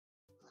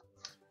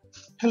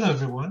Hello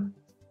everyone.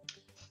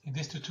 In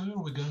this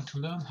tutorial we're going to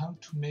learn how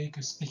to make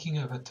a speaking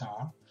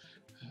avatar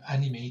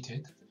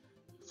animated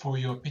for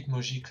your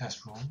bitmoji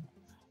classroom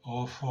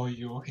or for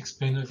your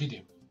explainer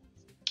video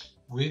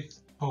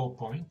with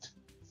PowerPoint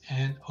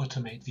and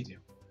automate.video.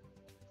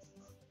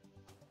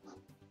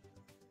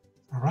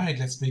 Alright,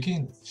 let's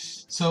begin.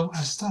 So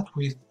I'll start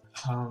with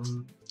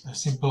a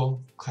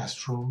simple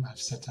classroom I've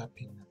set up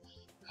in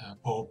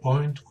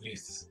PowerPoint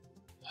with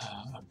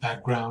a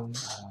background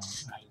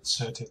I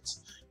inserted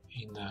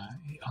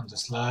on the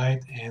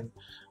slide and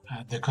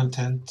the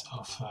content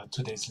of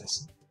today's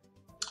lesson.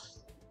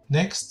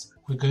 Next,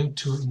 we're going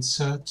to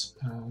insert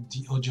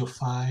the audio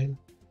file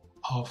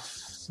of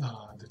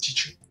the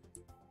teacher.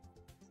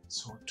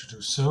 So to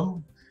do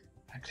so,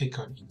 I click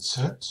on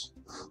Insert,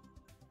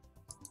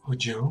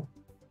 Audio.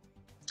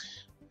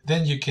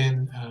 Then you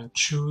can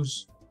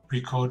choose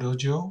Record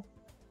Audio.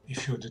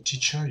 If you're the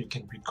teacher, you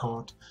can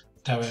record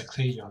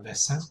directly your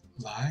lesson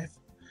live,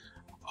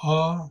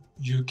 or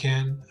you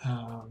can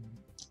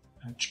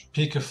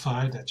pick a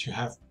file that you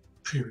have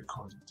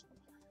pre-recorded.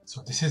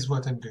 So this is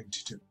what I'm going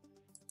to do.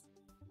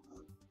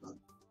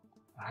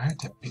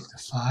 Alright, I pick the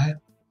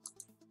file,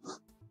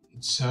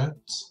 insert,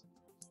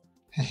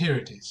 and here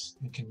it is.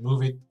 You can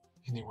move it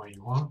anywhere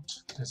you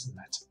want, it doesn't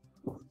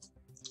matter.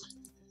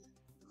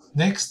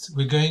 Next,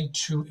 we're going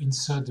to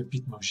insert the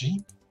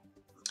bitmoji.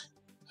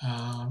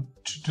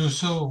 To do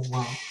so,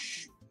 well,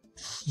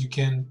 you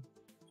can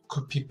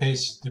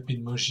copy-paste the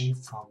bitmoji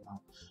from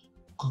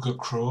Google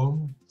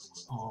Chrome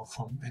or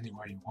from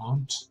anywhere you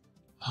want.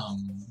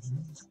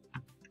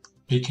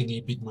 Pick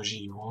any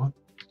bitmoji you want.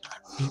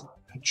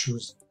 I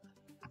choose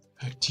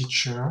a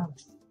teacher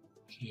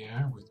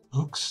here with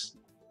books.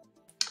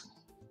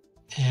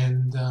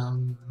 And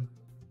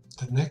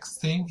the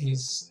next thing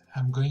is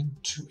I'm going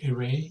to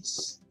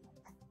erase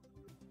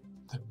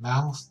the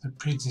mouth, the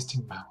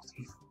pre-existing mouth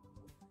here.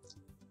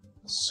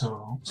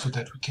 So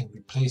that we can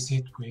replace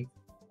it with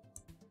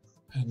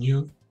a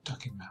new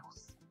talking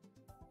mouth.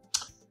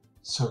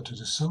 So to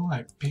do so,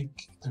 I pick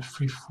the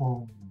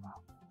freeform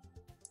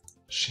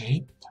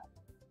shape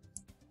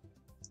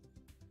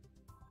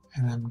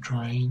and I'm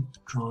drawing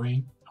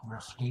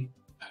roughly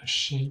a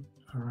shape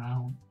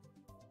around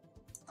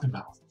the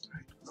mouth.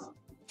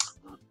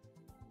 Right?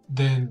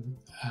 Then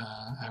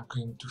I'm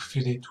going to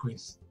fill it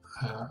with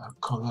a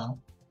color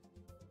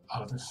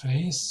of the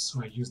face,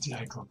 so I use the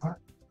eyedropper.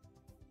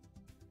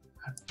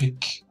 I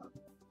pick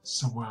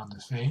somewhere on the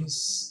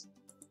face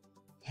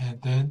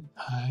and then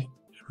I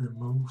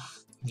remove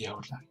the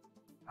outline,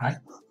 right?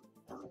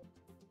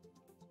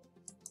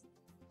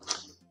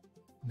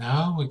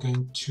 Now we're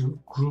going to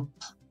group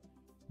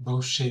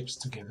both shapes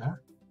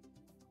together.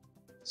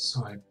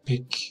 So I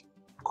pick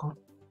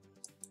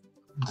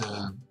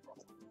the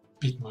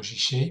bitmoji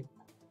shape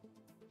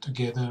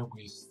together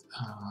with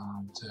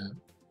the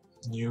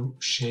new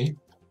shape,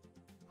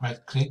 right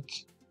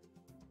click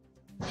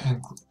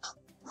and group,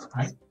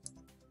 right?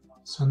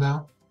 So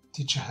now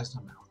teacher has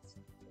no mouth.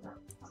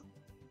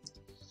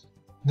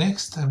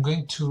 Next, I'm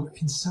going to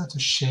insert a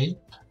shape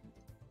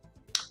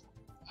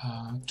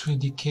to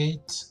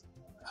indicate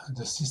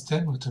the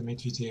system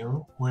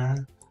automate.video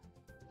where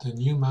the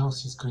new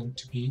mouse is going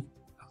to be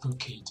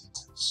located.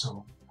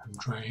 So I'm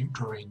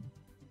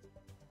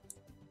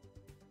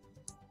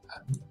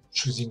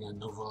choosing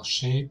an oval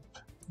shape.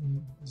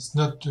 It's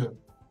not the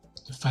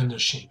final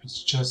shape,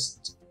 it's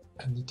just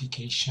an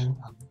indication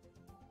on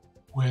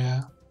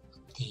where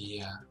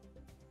the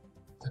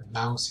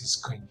mouse is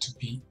going to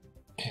be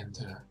and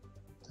the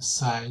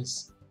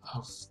size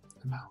of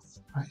the mouth,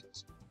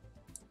 right?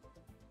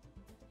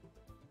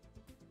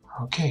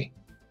 Okay,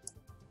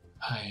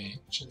 I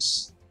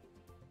just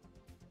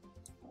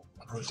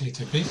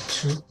rotate a bit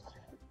to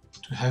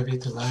have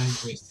it aligned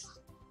with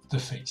the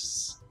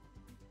face.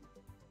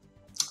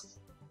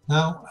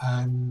 Now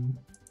I'm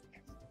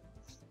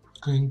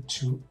going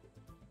to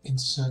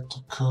insert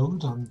a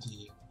code on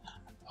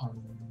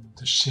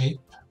the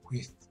shape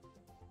with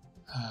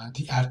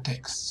the alt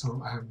text.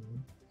 So I'm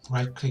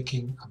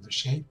right-clicking on the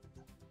shape,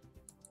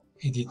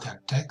 edit alt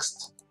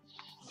text,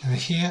 and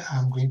here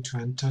I'm going to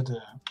enter the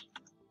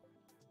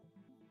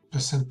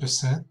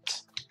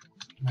 %%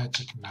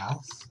 magic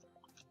mouth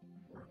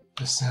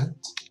 %.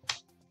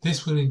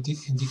 This will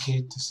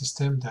indicate the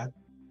system that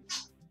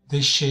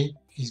this shape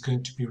is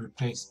going to be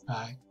replaced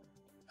by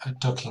a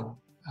talking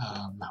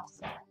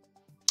mouth.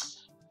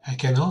 I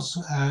can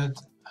also add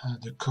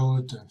the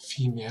code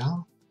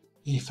female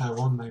if I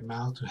want my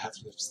mouth to have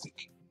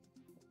lipstick.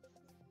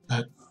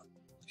 But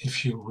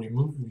if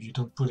you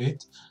don't put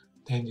it,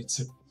 then it's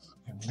a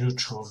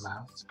neutral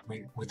mouth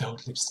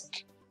without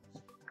lipstick.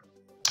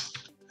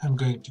 I'm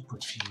going to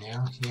put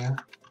female here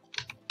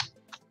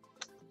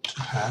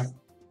to have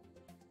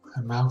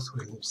a mouth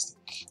with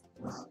lipstick.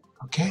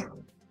 Okay?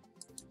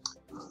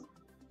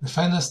 The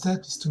final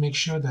step is to make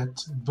sure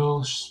that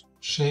both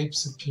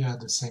shapes appear at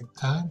the same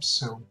time,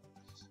 so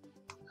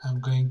I'm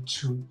going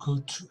to go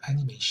to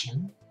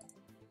Animation,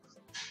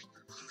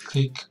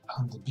 click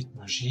on the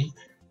bitmoji,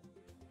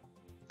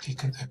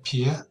 click on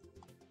Appear,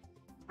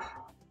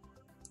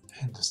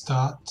 and the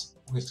start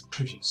with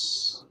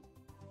previous.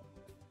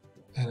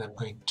 And I'm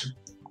going to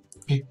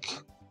pick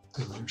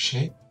the new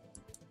shape,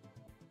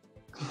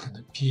 click on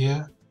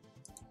appear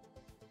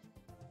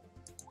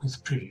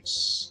with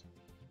previous.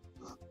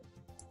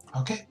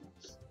 Okay,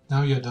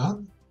 now you're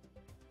done.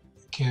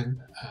 You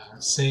can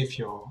save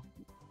your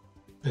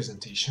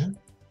presentation,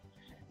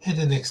 and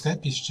the next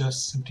step is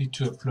just simply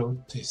to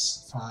upload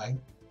this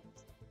file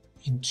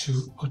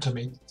into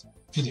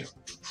automate.video.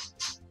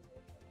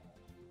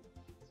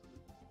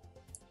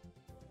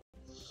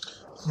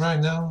 Right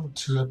now,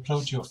 to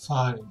upload your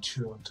file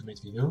into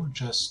automate.video,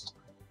 just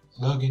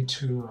log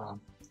into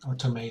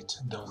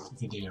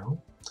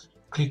automate.video,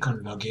 click on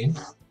login,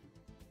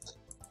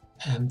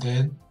 and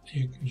then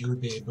you'll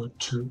be able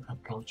to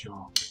upload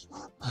your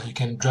you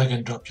can drag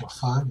and drop your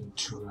file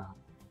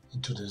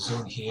into the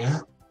zone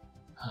here.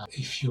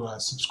 If you are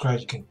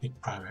subscribed, you can pick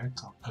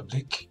private or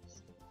public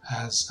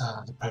as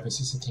the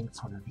privacy setting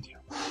for the video.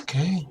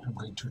 Okay, I'm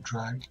going to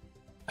drag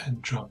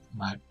and drop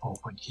my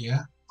PowerPoint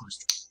here.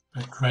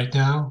 But right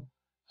now,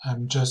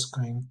 I'm just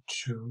going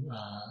to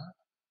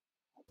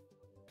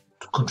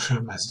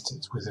confirm as it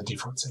is with the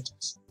default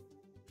settings.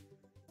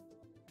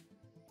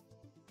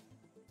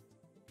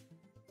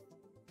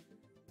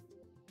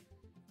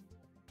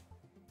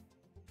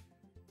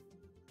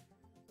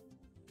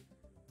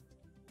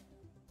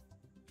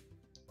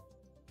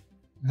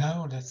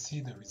 Now let's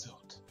see the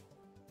result.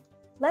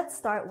 Let's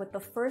start with the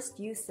first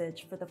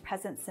usage for the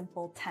present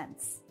simple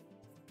tense.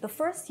 The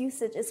first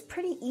usage is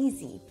pretty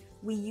easy.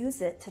 We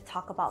use it to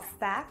talk about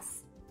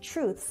facts,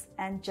 truths,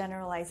 and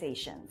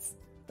generalizations.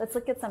 Let's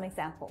look at some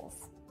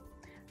examples.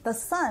 The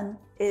sun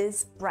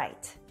is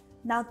bright.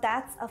 Now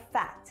that's a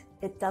fact.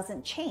 It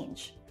doesn't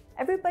change.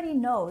 Everybody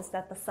knows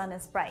that the sun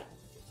is bright.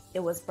 It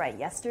was bright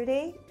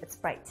yesterday, it's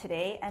bright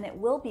today, and it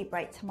will be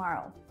bright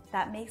tomorrow.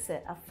 That makes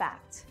it a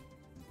fact.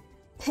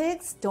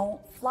 Pigs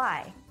don't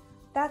fly.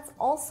 That's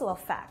also a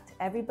fact.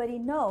 Everybody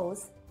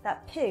knows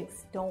that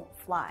pigs don't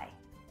fly.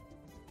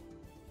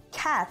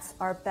 Cats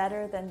are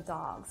better than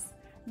dogs.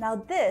 Now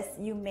this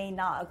you may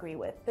not agree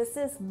with. This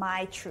is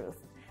my truth.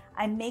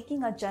 I'm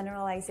making a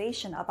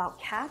generalization about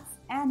cats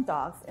and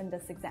dogs in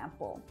this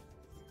example.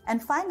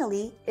 And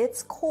finally,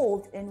 it's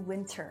cold in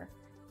winter.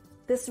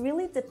 This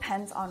really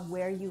depends on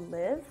where you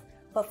live,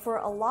 but for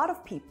a lot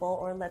of people,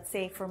 or let's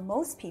say for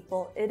most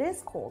people, it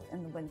is cold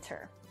in the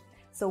winter.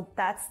 So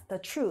that's the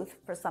truth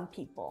for some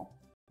people.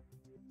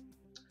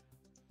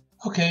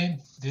 Okay,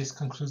 this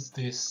concludes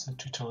this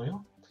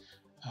tutorial.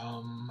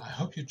 I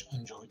hope you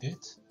enjoyed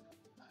it.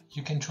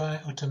 You can try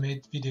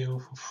automate.video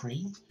for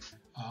free.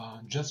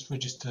 Just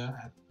register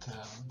at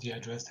the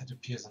address that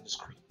appears on the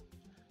screen.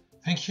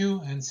 Thank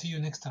you and see you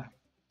next time.